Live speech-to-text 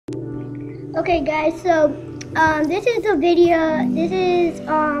Okay guys, so this is the video. This is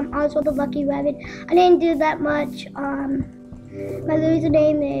Oswald the Lucky Rabbit. I didn't do that much. My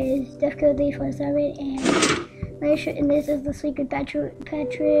username is DefCode347 and this is the secret patron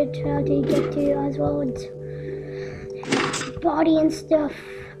how to get to Oswald's body and stuff.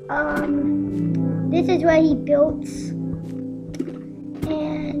 This is what he built,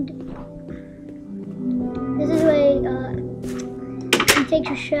 and this is where he takes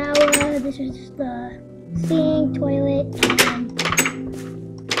a shower. This is the sink, toilet,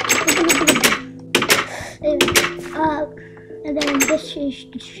 and then this is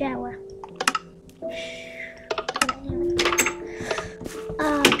the shower.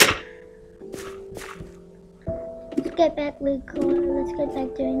 Let's get back doing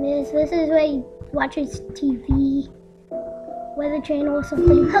this. This is where he watches TV, Weather Channel or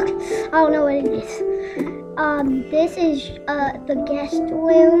something. I don't know what it is. This is the guest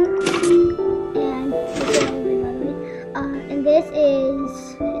room, and this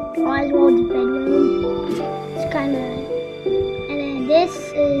is Oswald's bedroom. It's kind of, and then this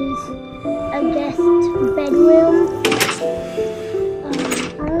is a guest bedroom.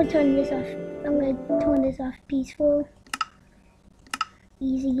 I'm gonna turn this off. I'm gonna turn this off peaceful,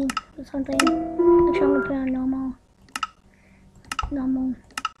 easy or something. Actually, I'm gonna put on normal.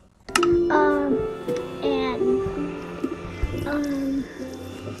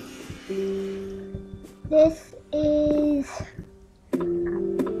 This is let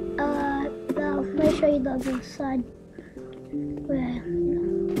me show you the other side.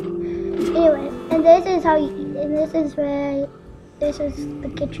 Anyway, and this is how you, and this is where, this is the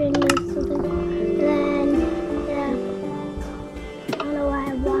kitchen or something. And then, yeah, I don't know why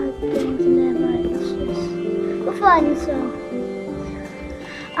I want things in there, but it's just for fun, so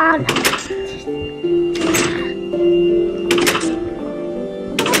I don't know.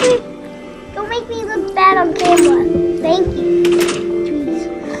 Don't make me look bad on camera. Thank you. Jeez.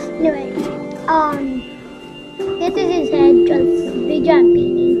 Anyway, this is his head, just big giant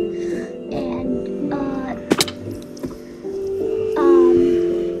beanie. And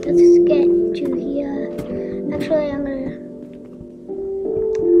let's get to here. Actually, I'm gonna,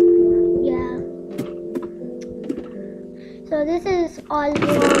 yeah. So this is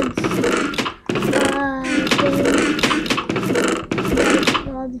Oswald's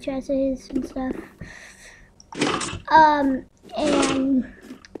all the dresses and stuff. And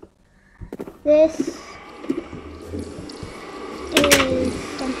this is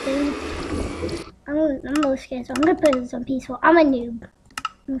something. I'm a little scared, so I'm gonna put this on peaceful. I'm a noob.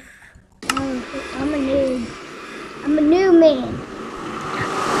 I'm a noob. I'm a new man.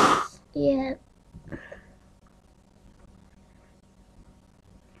 Yeah.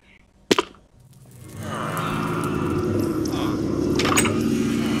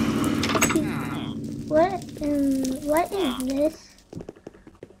 What is this?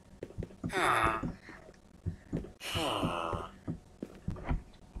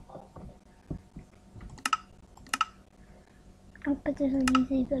 I'll put this on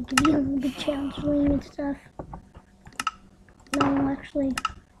easy so it can be a little bit challenging and stuff. No, actually.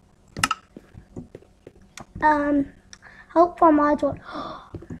 Help from Oswald.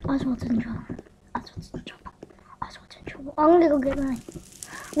 Oswald's in trouble. Oswald's in trouble. Oswald's in trouble. I'm gonna go get mine.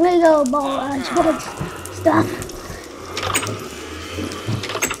 I'm gonna go borrow Oswald's stuff.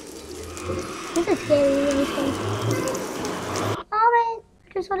 This is scary, really scary. Alright,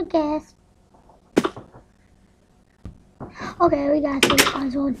 just want to guess. Okay, we got this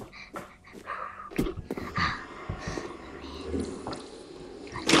Oswald.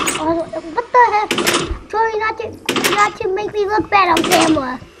 What the heck? Sorry, not to make me look bad on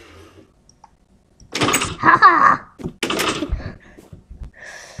camera. Haha.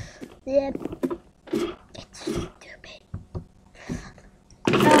 Yep. It's stupid.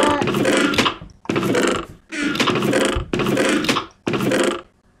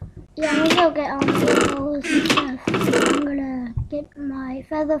 Yeah, I'm gonna go get all my clothes and stuff. I'm gonna get my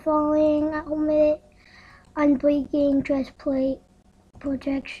feather falling helmet, unbreaking chest plate,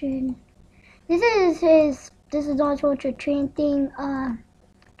 protection. This is also a chanting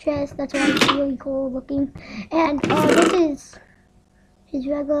chest. That's why it's really cool looking. And this is his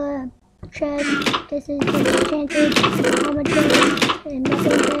regular chest. This is his chanted armor chest and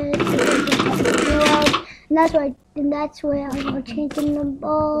nothing chest. And that's where I was chanting the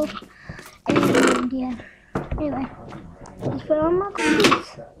ball. And yeah. Anyway, let's put on my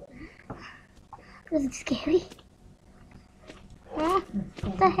clothes. This is scary. What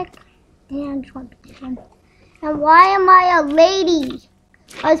the heck? Yeah, I just want to put this on. And why am I a lady?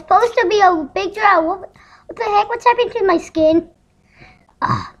 I was supposed to be a big girl. What the heck? What's happening to my skin?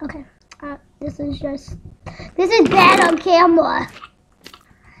 Okay. This is bad on camera.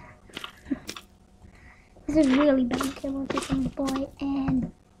 This is really bad on camera. Taking the boy,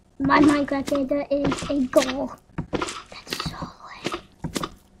 and my Minecraft character is a goal. That's so lame.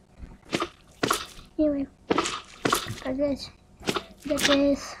 Anyway, got this. Get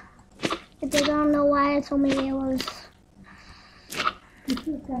this. I don't know why it's so many arrows.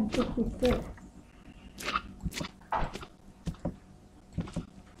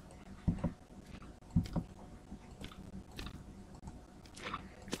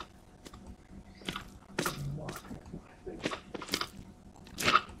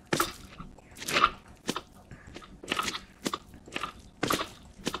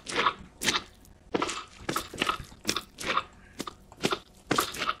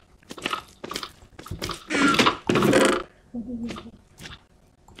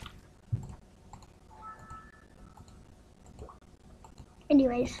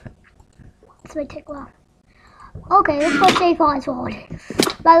 Anyways, this might take a while. Okay, let's go save Oswald.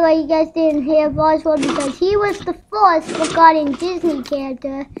 By the way, you guys didn't hear of Oswald because he was the first forgotten Disney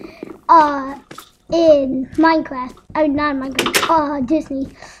character in Minecraft. I mean, not Minecraft, Disney.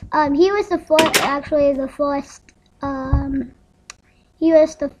 He was the first, actually the first, he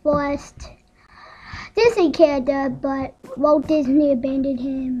was the first Disney character, but Walt Disney abandoned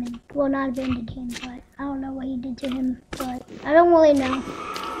him, and, well, not abandoned him, but I don't know what he did to him, but I don't really know.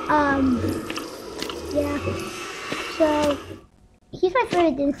 Yeah, so, he's my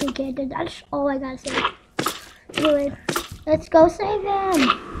favorite Disney character, that's all I gotta say. Anyway, let's go save him.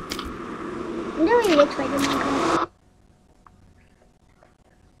 I know he looks like a Minecraft.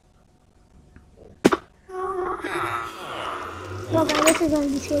 Oh god, this is gonna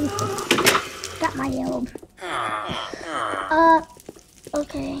be scary. Got my yellow.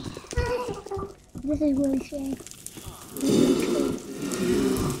 Okay. This is really scary.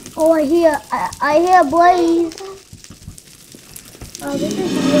 Oh, I hear a blaze. Oh, this is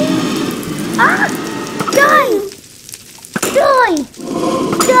really... Ah! Die! Die!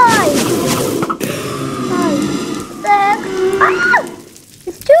 Die! Die! Back! Ah!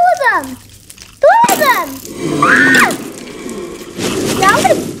 It's two of them! Three of them! Ah! Now I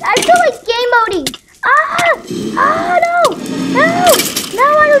feel like game moding. Ah! Ah, no! No! No,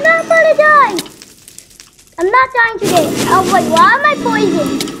 I do not want to die! I'm not dying today. Oh, wait, why am I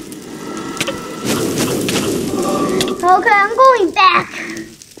poisoned? Okay, I'm going back.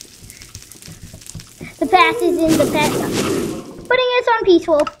 The past is in the past. Putting us on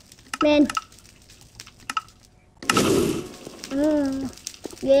peaceful, man.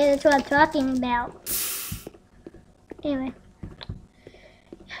 Yeah, that's what I'm talking about. Anyway.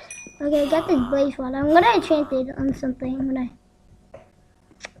 Okay, I got this blaze rod. I'm gonna enchant it on something. I'm gonna...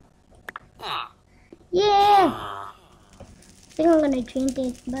 Yeah! I think I'm gonna enchant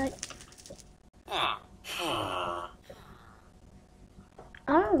it, but...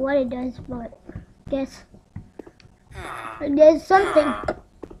 I don't know what it does, but... I guess... There's something...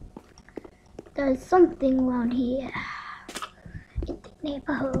 There's something around here. In the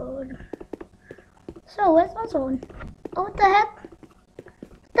neighborhood. So, where's Oswald? Oh, what the heck?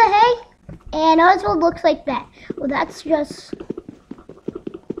 What the hey? And Oswald looks like that. Well, that's just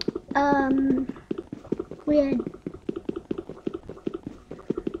weird.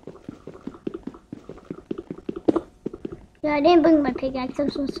 Yeah, I didn't bring my pickaxe.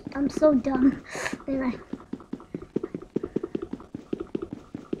 I'm so dumb. Anyway.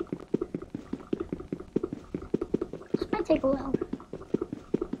 This might take a while.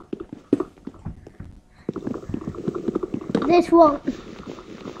 This won't.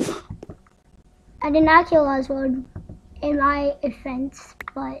 I did not kill Oswald in my offense,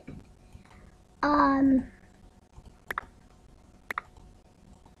 but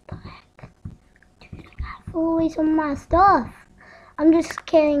the heck? Dude, I gotta throw away some of my stuff. I'm just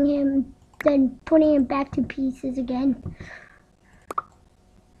carrying him, then putting him back to pieces again.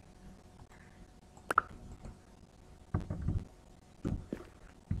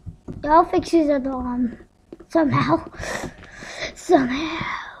 I'll fix his other arm somehow. Somehow.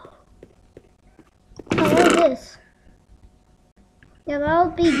 Oh, what is this? Yeah, that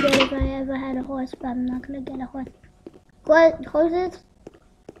would be good if I ever had a horse, but I'm not gonna get a horse. What? Horses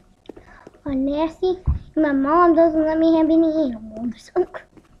are nasty. My mom doesn't let me have any animals.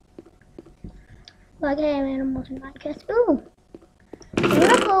 Like I have animals in my cast. Ooh! I'm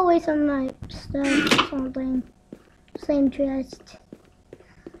gonna throw away some of my stuff, something. Same chest.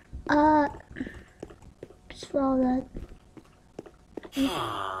 Just throw that.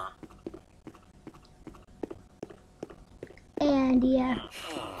 And yeah.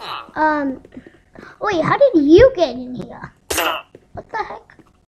 Wait, how did you get in here?